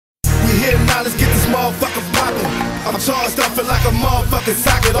hear the knowledge, get this motherfucker poppin'. I'm charged up it like a motherfucking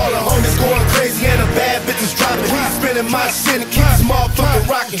socket. All the homies going crazy and the bad bitches dropping. Keep spinning my shit and keep this motherfucker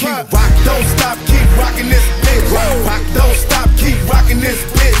rockin'. Keep rock, don't stop, keep rockin' this bitch. Rock, don't stop, keep rockin' this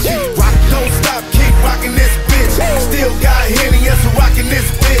bitch. Rock, don't stop, keep rockin' this bitch. Still got Henny, yes, we're rockin' this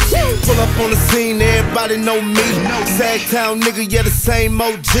bitch. Pull up on the scene, everybody know me. Sagtown nigga, yeah, the same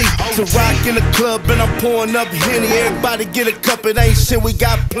OG. To rock in the club and I'm pouring up Henny. Everybody get a cup, it ain't shit, we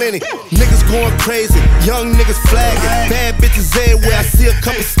got plenty. Niggas going crazy, young niggas flagging. Bad bitches everywhere, I see a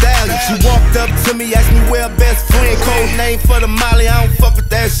couple stallions. She walked up to me, asked me where her best friend. Code name for the Molly, I don't fuck with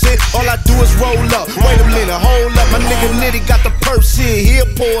that shit. All I do is roll up, wait a minute, hold up. My nigga Nitty got the perp shit, he'll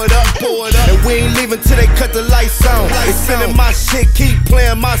pour it up, pour it up. And we ain't leaving till they cut the lights on. They sending my shit, keep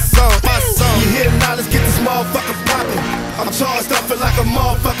playing my song, my song. You hear the knowledge, get this motherfucker poppin'. I'm charged up it like a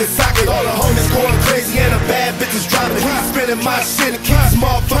motherfucking socket. All the homies going crazy and the bad bitches dropping. Keep spinning my shit and keep this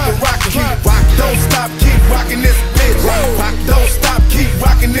motherfucker rockin'. Keep rock, don't stop, keep rockin' this bitch. Rock, don't stop, keep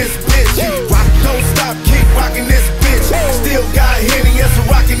rockin' this bitch. Rock, don't stop, keep rockin' this bitch. Still got Henny, yes,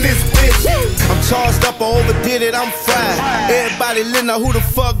 we're rockin' this bitch. I'm charged up, I overdid it, I'm fried. Everybody lit, now who the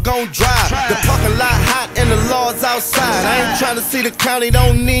fuck gon' drive? The parking lot hot and the law's outside. I ain't tryna see the county,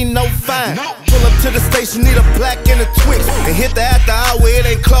 don't need no fine. Pull up to the station, need a black and a Twix. And hit the after hour, it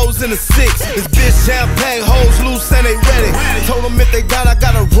ain't closed in the 6. This bitch champagne, hoes loose and they ready. Told them if they down, I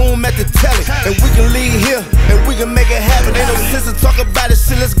got a room at the telly. And we can leave here, and we can make it happen. Ain't no sense to talk about it,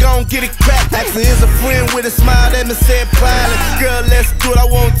 shit, let's go and get it cracked. Actually, here's a friend with a smile at me, said proudly, girl, let's do it, I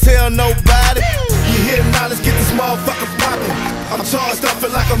won't tell nobody. You hear the knowledge, get this motherfucker poppin'. I'm charged up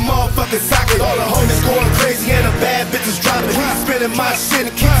it like a motherfucking socket. All the homies going crazy and the bad bitches dropping. Keep spinning my shit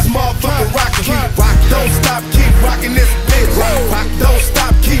and keep this motherfucker rockin'. Keep rock, don't stop, keep rockin' this bitch. Rock, don't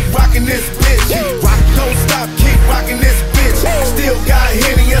stop, keep rockin' this bitch. Rock, don't stop, keep rockin' this bitch. Still got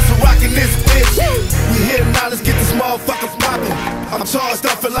Henny, yes, we're rockin' this bitch. We hear the knowledge, get this motherfucker poppin'. I'm charged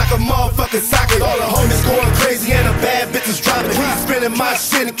up it like a motherfucking socket. All the homies going crazy and the bad bitches dropping. Keep spinning my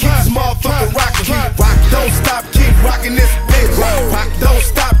shit and keep this motherfucker rockin'. Keep rock, don't stop, keep rockin' this bitch. Rock, don't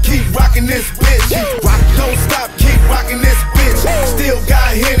stop, keep rockin' this bitch. Rock, don't stop, keep rockin' this bitch. Still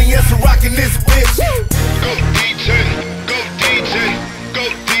got Henny, yes, we're rockin' this bitch. Go DJ, go DJ, go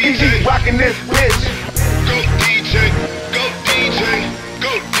DJ. Keep rockin' this bitch. Go DJ, go DJ,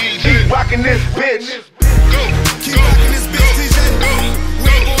 go DJ. Keep rockin' this bitch. Go, Keep rockin' this bitch, DJ. go, We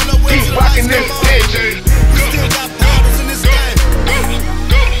ain't going nowhere Keep till the rockin' lights this come on. bitch. We still got problems in this game.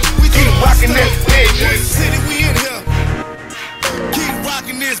 go. We Keep rockin' this bitch.